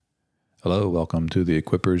Hello, welcome to the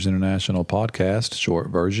Equippers International podcast,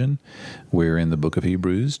 short version. We're in the book of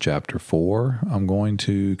Hebrews, chapter 4. I'm going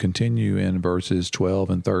to continue in verses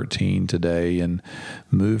 12 and 13 today and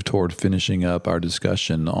move toward finishing up our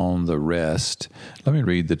discussion on the rest. Let me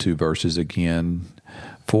read the two verses again.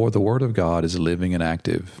 For the word of God is living and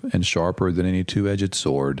active and sharper than any two-edged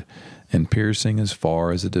sword, and piercing as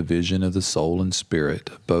far as a division of the soul and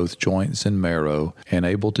spirit, both joints and marrow, and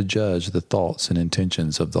able to judge the thoughts and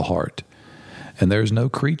intentions of the heart. And there is no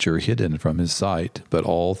creature hidden from his sight, but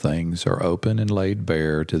all things are open and laid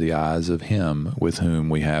bare to the eyes of him with whom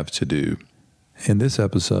we have to do. In this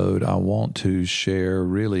episode, I want to share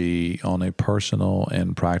really on a personal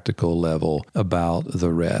and practical level about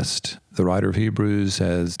the rest. The writer of Hebrews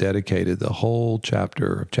has dedicated the whole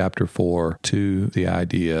chapter 4, to the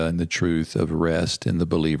idea and the truth of rest in the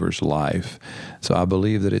believer's life. So I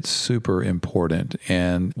believe that it's super important.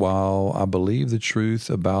 And while I believe the truth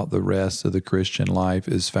about the rest of the Christian life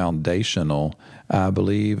is foundational, I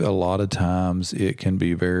believe a lot of times it can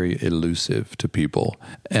be very elusive to people.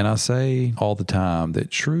 And I say all the time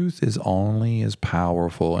that truth is only as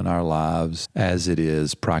powerful in our lives as it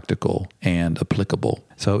is practical and applicable.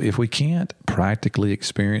 So if we can't practically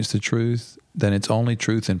experience the truth, then it's only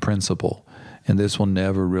truth in principle. And this will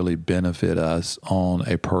never really benefit us on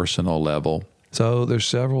a personal level. So there's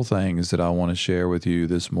several things that I want to share with you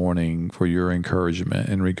this morning for your encouragement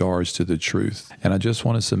in regards to the truth. And I just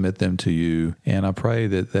want to submit them to you. And I pray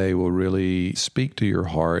that they will really speak to your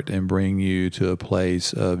heart and bring you to a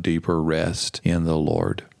place of deeper rest in the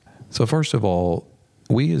Lord. So first of all,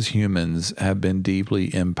 we as humans have been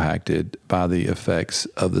deeply impacted by the effects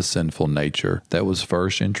of the sinful nature that was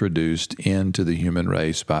first introduced into the human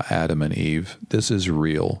race by Adam and Eve. This is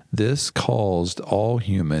real. This caused all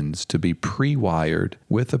humans to be pre-wired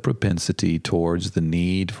with a propensity towards the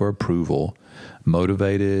need for approval,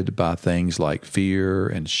 motivated by things like fear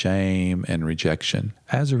and shame and rejection.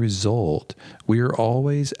 As a result, we are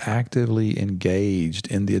always actively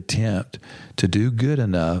engaged in the attempt to do good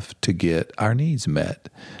enough to get our needs met.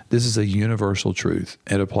 This is a universal truth.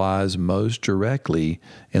 It applies most directly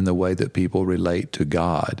in the way that people relate to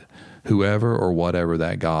God, whoever or whatever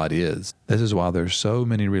that God is. This is why there's so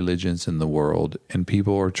many religions in the world, and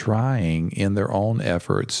people are trying in their own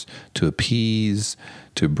efforts to appease,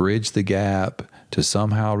 to bridge the gap, to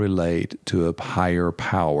somehow relate to a higher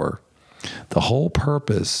power. The whole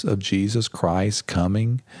purpose of Jesus Christ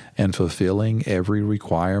coming and fulfilling every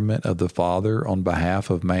requirement of the Father on behalf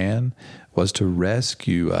of man was to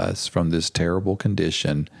rescue us from this terrible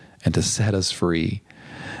condition and to set us free.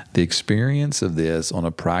 The experience of this on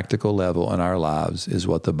a practical level in our lives is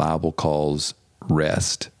what the Bible calls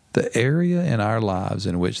rest. The area in our lives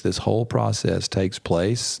in which this whole process takes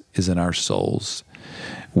place is in our souls.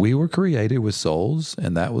 We were created with souls,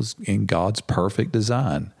 and that was in God's perfect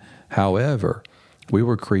design. However, we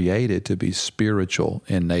were created to be spiritual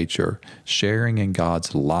in nature, sharing in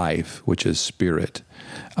God's life, which is spirit.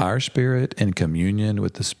 Our spirit in communion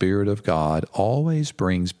with the Spirit of God always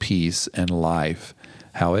brings peace and life.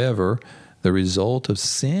 However, the result of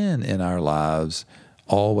sin in our lives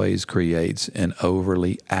always creates an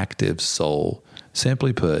overly active soul.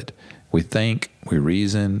 Simply put, we think, we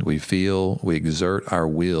reason, we feel, we exert our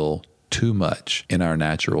will too much in our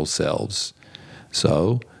natural selves.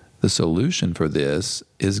 So, the solution for this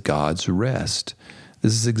is God's rest.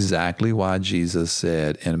 This is exactly why Jesus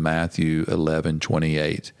said in Matthew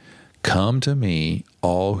 11:28, "Come to me,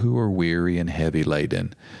 all who are weary and heavy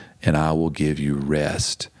laden, and I will give you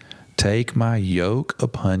rest. Take my yoke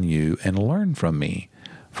upon you and learn from me,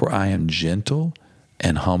 for I am gentle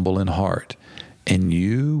and humble in heart, and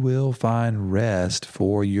you will find rest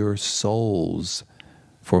for your souls.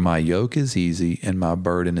 For my yoke is easy and my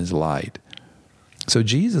burden is light." So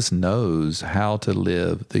Jesus knows how to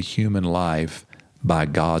live the human life by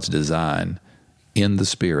God's design in the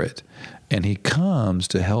Spirit, and He comes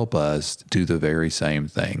to help us do the very same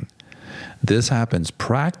thing. This happens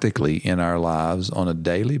practically in our lives on a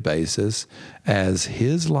daily basis as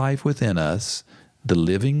His life within us, the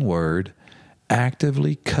living Word,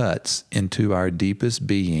 actively cuts into our deepest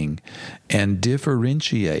being and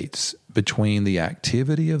differentiates between the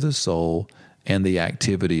activity of the soul and the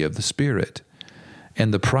activity of the Spirit.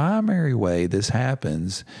 And the primary way this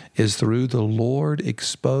happens is through the Lord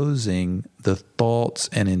exposing the thoughts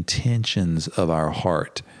and intentions of our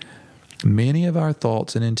heart. Many of our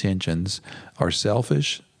thoughts and intentions are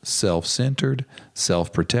selfish, self-centered,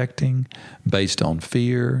 self-protecting, based on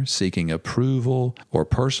fear, seeking approval, or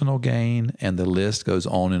personal gain, and the list goes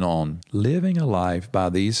on and on. Living a life by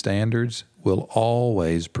these standards will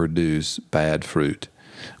always produce bad fruit.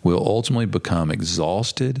 We'll ultimately become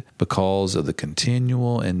exhausted because of the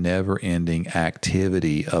continual and never-ending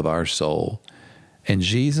activity of our soul. And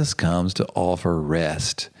Jesus comes to offer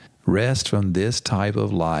rest from this type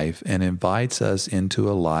of life, and invites us into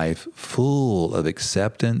a life full of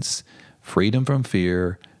acceptance, freedom from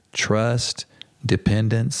fear, trust,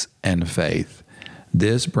 dependence, and faith.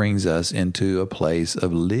 This brings us into a place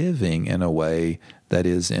of living in a way that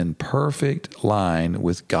is in perfect line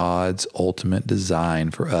with God's ultimate design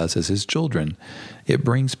for us as His children. It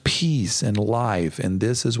brings peace and life, and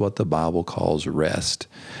this is what the Bible calls rest.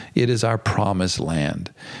 It is our promised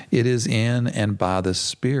land. It is in and by the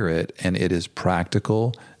Spirit, and it is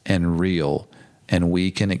practical and real, and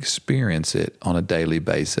we can experience it on a daily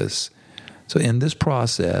basis. So in this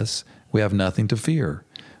process, we have nothing to fear,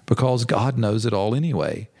 because God knows it all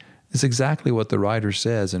anyway. It's exactly what the writer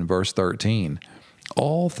says in verse 13.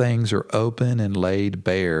 All things are open and laid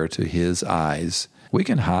bare to His eyes. We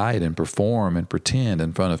can hide and perform and pretend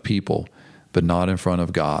in front of people, but not in front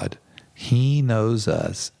of God. He knows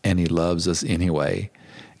us, and He loves us anyway.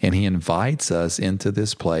 And He invites us into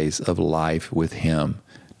this place of life with Him,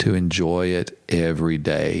 to enjoy it every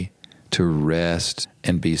day, to rest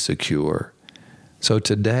and be secure. So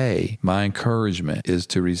today, my encouragement is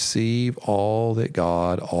to receive all that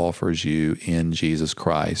God offers you in Jesus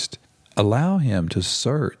Christ. Allow Him to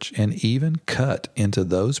search and even cut into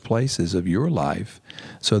those places of your life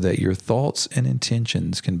so that your thoughts and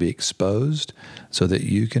intentions can be exposed, so that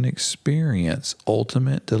you can experience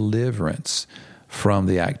ultimate deliverance from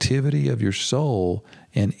the activity of your soul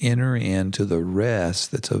and enter into the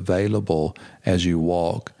rest that's available as you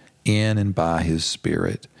walk in and by His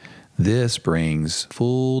Spirit. This brings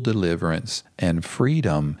full deliverance and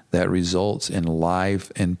freedom that results in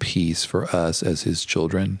life and peace for us as His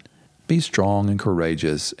children. Be strong and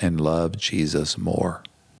courageous and love Jesus more.